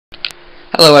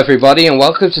Hello everybody and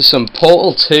welcome to some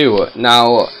Portal 2.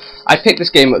 Now, I picked this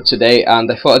game up today and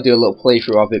I thought I'd do a little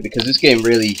playthrough of it because this game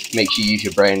really makes you use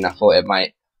your brain. I thought it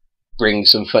might bring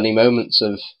some funny moments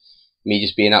of me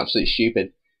just being absolutely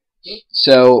stupid.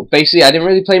 So, basically, I didn't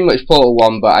really play much Portal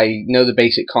 1, but I know the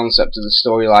basic concept of the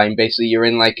storyline. Basically, you're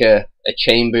in like a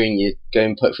chamber and you're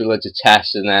going put through loads of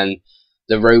tests, and then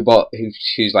the robot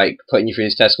who's like putting you through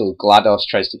his tests called GLaDOS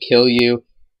tries to kill you,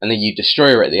 and then you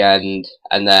destroy her at the end,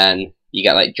 and then you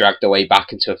get like dragged away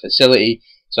back into a facility.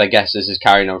 So I guess this is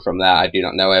carrying on from there. I do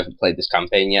not know. I haven't played this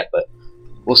campaign yet, but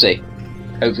we'll see.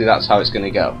 Hopefully that's how it's going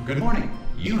to go. Good morning.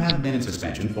 You have been in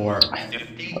suspension for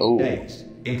 15 days.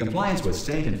 In compliance with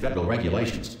state and federal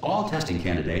regulations, all testing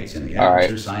candidates in the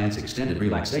Agriculture Science Extended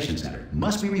Relaxation Center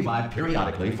must be revived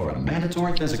periodically for a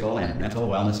mandatory physical and mental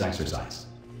wellness exercise.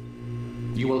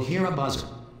 You will hear a buzzer.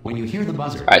 When you hear the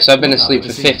buzzer... Alright, so I've been asleep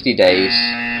for 50 days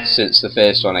since the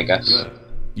first one, I guess. Good.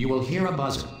 You will hear a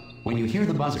buzzer. When you hear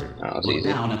the buzzer, look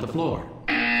down at the floor.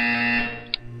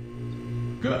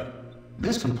 Good.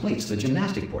 This completes the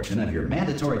gymnastic portion of your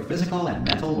mandatory physical and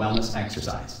mental wellness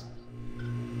exercise.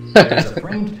 There's a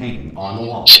framed painting on the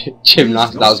wall.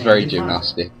 Gymnastic. That was very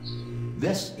gymnastic.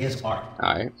 This is art.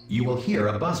 Alright. You will hear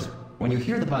a buzzer. When you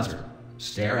hear the buzzer,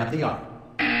 stare at the art.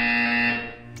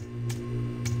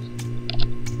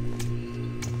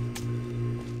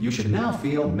 You should now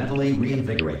feel mentally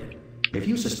reinvigorated. If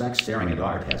you suspect staring at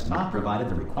art has not provided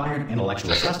the required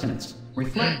intellectual sustenance,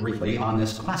 reflect briefly on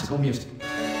this classical music.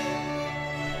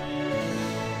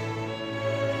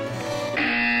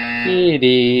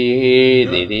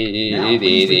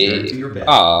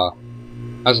 Ah,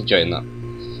 I was enjoying that.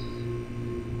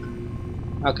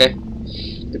 Okay.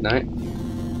 Good night.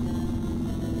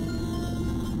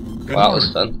 Good Well, that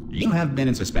was fun. You have been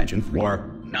in suspension for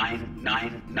 9.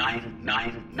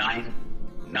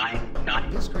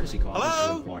 This courtesy call is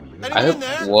to inform you. I hope.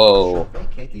 Whoa.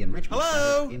 Vacate the enrichment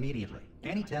Hello? center immediately.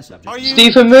 Any test subject. Are you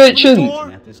Stephen Merchant!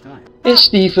 At this time. It's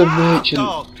Stephen Merchant.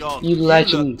 Oh, God. You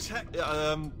legend.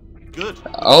 Good.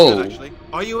 Oh. Good, actually.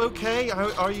 Are you okay?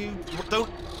 Are you... Don't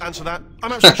answer that.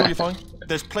 I'm actually sure you're fine.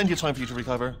 There's plenty of time for you to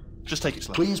recover. Just take it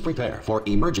slow. Please prepare for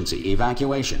emergency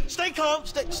evacuation. Stay calm.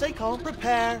 Stay calm.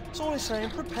 Prepare. That's all I'm saying.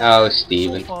 Prepare. Oh,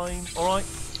 Stephen. It's all fine. All right?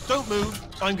 Don't move.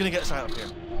 I'm going to get us out of here.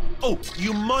 Oh,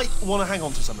 you might want to hang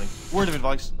on to something. Word of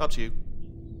advice. Up to you.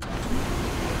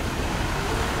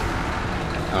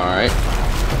 Alright.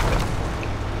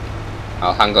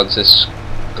 I'll hang on to this.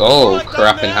 Oh, Right,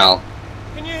 crap in down hell.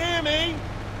 there. Can you hear me?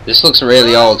 This looks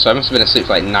really old, so I must have been asleep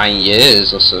for like 9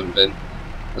 years or something.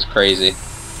 That's crazy.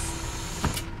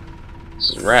 This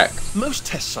is wrecked. Most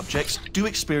test subjects do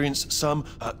experience some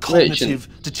cognitive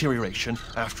deterioration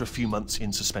after a few months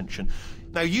in suspension.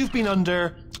 Now, you've been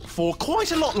under for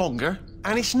quite a lot longer,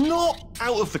 and it's not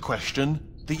out of the question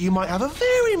that you might have a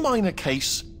very minor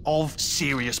case of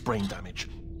serious brain damage.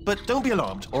 But don't be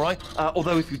alarmed, all right?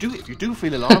 Although if you do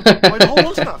feel alarmed, try to hold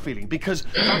on to that feeling, because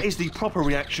that is the proper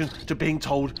reaction to being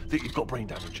told that you've got brain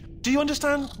damage. Do you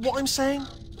understand what I'm saying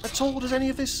at all? Does any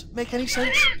of this make any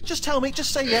sense? Just tell me,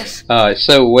 just say yes. Oh, it's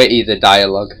so witty, the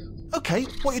dialogue. Okay,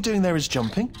 what you're doing there is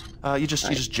jumping. You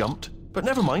just jumped. But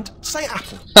never mind, say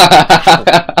apple.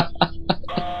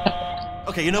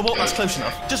 Okay, you know what? That's close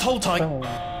enough. Just hold tight.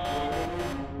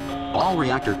 All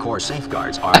reactor core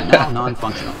safeguards are now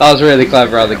non-functional. That was really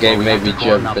clever how the game made me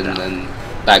jump and then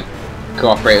that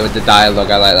cooperated with the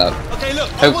dialogue. I like that. Okay, look.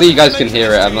 Hopefully you guys can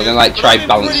hear it. I'm gonna like try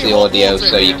balance the audio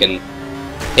so you can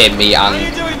hear me and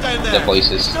the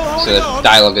voices. So the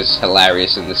dialogue is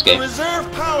hilarious in this game.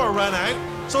 Reserve power ran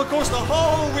out, so of course the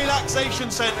whole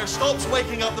relaxation centre stops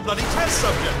waking up the bloody test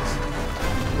subjects.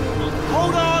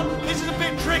 Hold on, this is a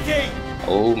bit tricky.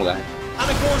 Oh my god. And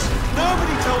of course,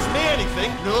 nobody tells me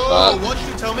anything. No, why should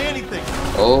you tell me anything?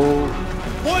 Oh.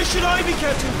 Why should I be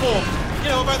kept informed? You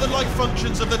know, about the life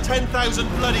functions of the 10,000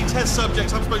 bloody test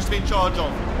subjects I'm supposed to be in charge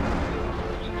of.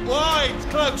 Why? It's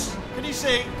close. Can you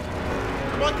see?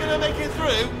 Am I gonna make it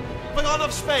through? Have I got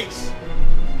enough space?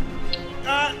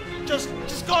 Just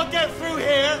gotta get through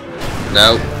here.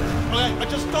 No. Okay, I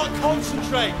just gotta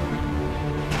concentrate.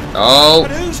 Oh.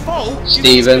 And whose fault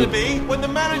Stephen. is it gonna be when the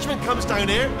management comes down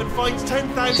here and finds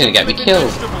 10,000 He's gonna get me flipping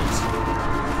killed. vegetables?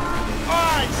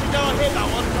 Alright, so now I hit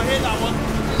that one.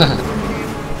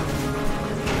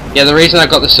 Yeah, the reason I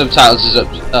got the subtitles is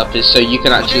up is so you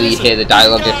can actually hear the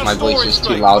dialogue if my voice is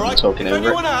too loud and talking over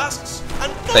it.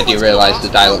 I do realise the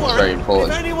dialogue is very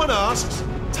important. If anyone asks,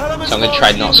 tell them So I'm going to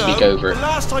try not to speak over it. The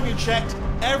last time you checked,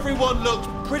 everyone looked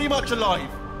pretty much alive.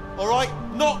 Alright?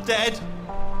 Not dead.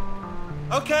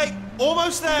 Okay,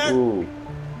 almost there. Ooh.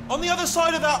 On the other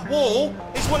side of that wall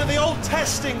is one of the old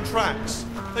testing tracks.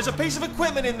 There's a piece of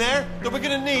equipment in there that we're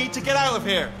going to need to get out of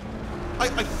here. I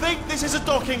think this is a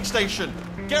docking station.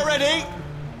 Get ready.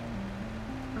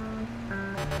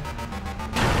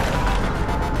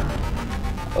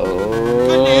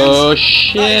 Oh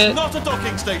shit! That is not a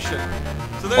docking station.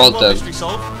 So there's one mystery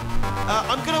solved.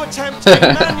 I'm going to attempt a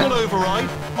manual override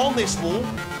on this wall.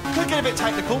 Could get a bit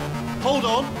technical. Hold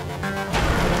on.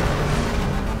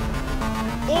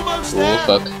 Almost there.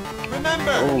 Oh fuck!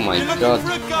 Remember, oh my you're looking god!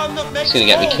 for a gun that makes It's gonna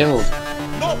get me killed.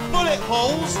 Not bullet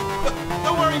holes. But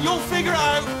don't worry, you'll figure it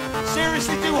out.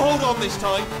 Seriously, do hold on this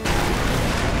time.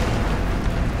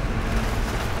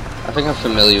 I think I'm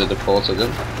familiar with the portal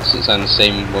gun, since I'm the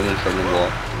same woman from the war,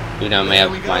 who now may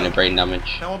have minor brain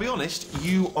damage. Now, I'll be honest,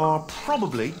 you are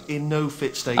probably in no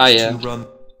fit state yeah. to run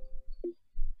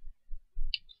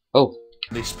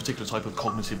this particular type of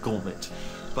cognitive gauntlet.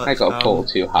 But, I got a portal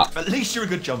 2 hat. At least you're a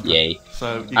good jumper. Yay.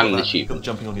 So you've I'm got the you've got the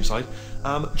jumping on your side.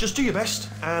 Just do your best,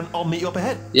 and I'll meet you up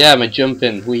ahead. Yeah, I'm a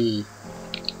jumping. Wee.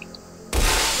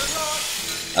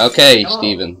 Okay, Hello,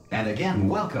 Stephen. And again,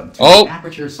 welcome to the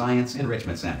Aperture Science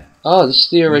Enrichment Center. Oh, this is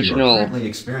the original.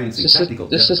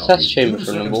 This is test chamber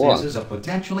for number 1. Of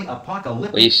potentially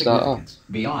apocalyptic Where you start off.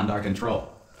 Beyond our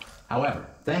control. However,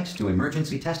 thanks to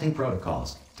emergency testing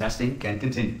protocols, testing can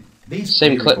continue. These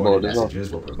same clipboard as well.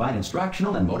 Messages will provide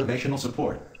instructional and motivational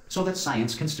support so that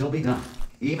science can still be done,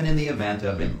 even in the event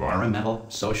of environmental,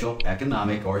 social,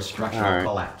 economic, or structural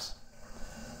collapse.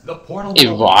 The portal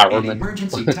will open and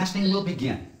emergency testing will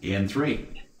begin in 3,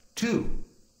 2,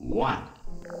 1.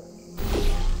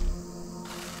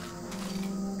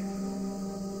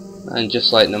 And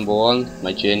just like number 1,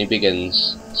 my journey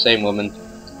begins. Same woman.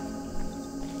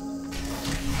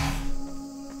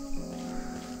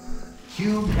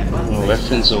 Oh,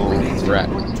 reference all correct.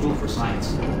 Tool for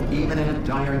science, even in a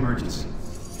dire emergency.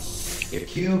 If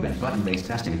cube and button-based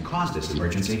testing caused this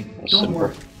emergency, don't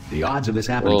worry. The odds of this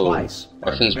happening twice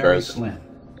are very slim.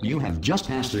 You have just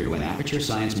passed through an Aperture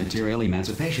Science material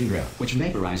emancipation drill, which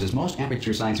vaporizes most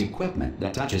Aperture Science equipment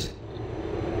that touches it.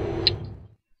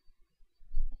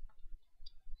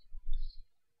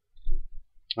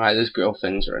 Alright, those grill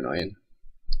things are annoying.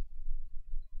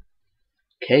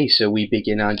 Okay, so we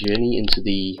begin our journey into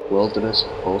the wilderness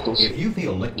portals. If you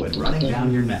feel liquid running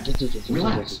down your neck,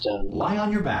 relax, lie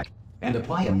on your back, and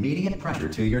apply immediate pressure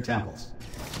to your temples.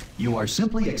 You are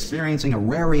simply experiencing a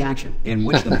rare reaction in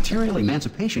which the material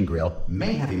emancipation grill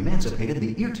may have emancipated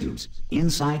the ear tubes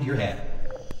inside your head.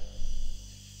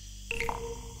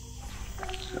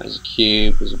 There's a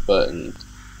cube, there's a button.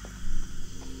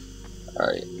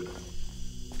 Alright.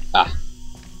 Ah.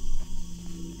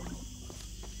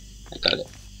 I got it.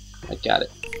 I got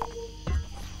it.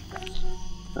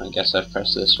 I guess I've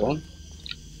pressed this one.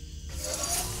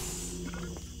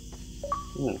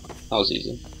 That was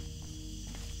easy.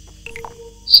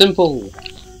 Simple.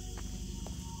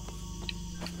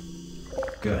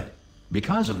 Good.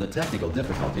 Because of the technical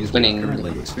difficulties Winning. we're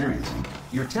currently experiencing,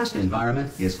 your test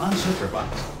environment is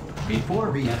unsupervised. Before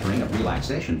re-entering a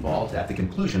relaxation vault at the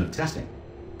conclusion of testing,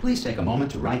 please take a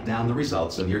moment to write down the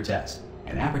results of your test.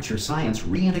 An Aperture Science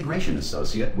Reintegration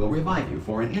Associate will revive you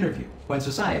for an interview when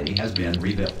society has been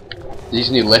rebuilt.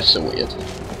 These new lifts are weird.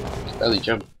 Barely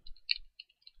jump.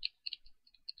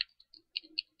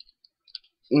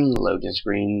 Loading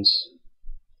screens.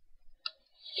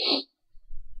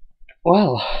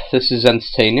 Well, this is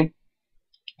entertaining.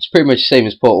 It's pretty much the same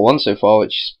as Portal 1 so far,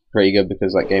 which is pretty good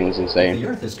because that game was insane.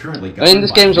 I mean,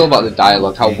 this game's all about the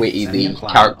dialogue, how witty the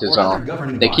characters are.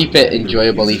 They keep it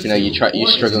enjoyable even though you're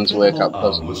struggling to work out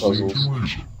puzzles.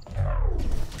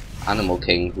 Animal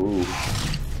King, ooh.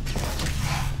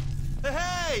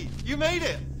 Hey, you made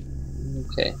it!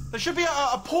 Okay. There should be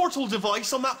a portal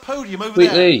device on that podium over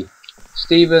there. Wait,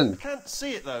 Stephen. I can't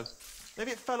see it though.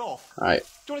 Maybe it fell off. Alright.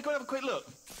 Do you want to go and have a quick look?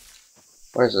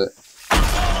 Where is it?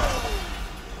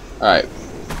 Alright.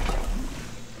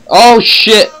 Oh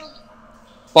shit!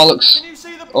 Bollocks.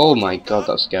 Oh my god,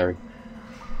 that's scary.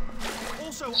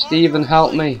 Stephen,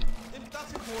 help me.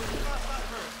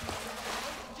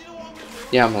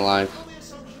 Yeah, I'm alive.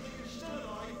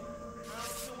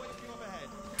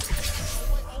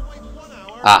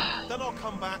 Ah.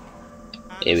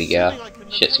 Here we go.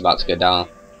 Shit's about to go down.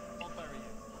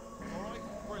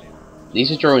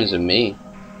 These are drawings of me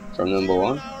from number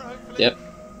 1. Yep.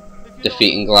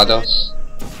 Defeating GLaDOS.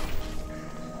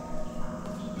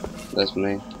 That's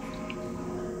me.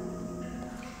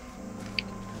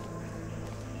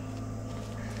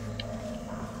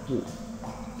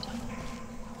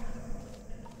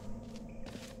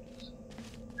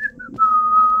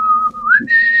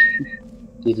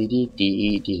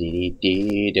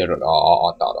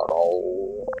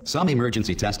 Some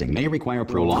emergency testing may require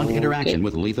prolonged interaction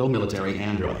with lethal military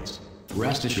androids.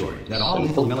 Rest assured that all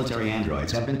lethal military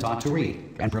androids have been taught to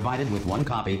read and provided with one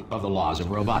copy of the laws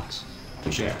of robotics to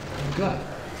share. Good.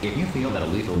 If you feel that a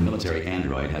lethal military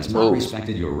android has not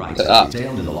respected your rights as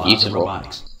detailed in the laws of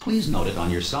robotics, please note it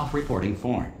on your self-reporting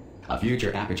form. A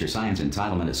future Aperture Science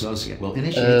Entitlement Associate will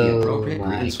initiate the appropriate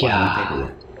grievance filing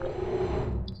paperwork.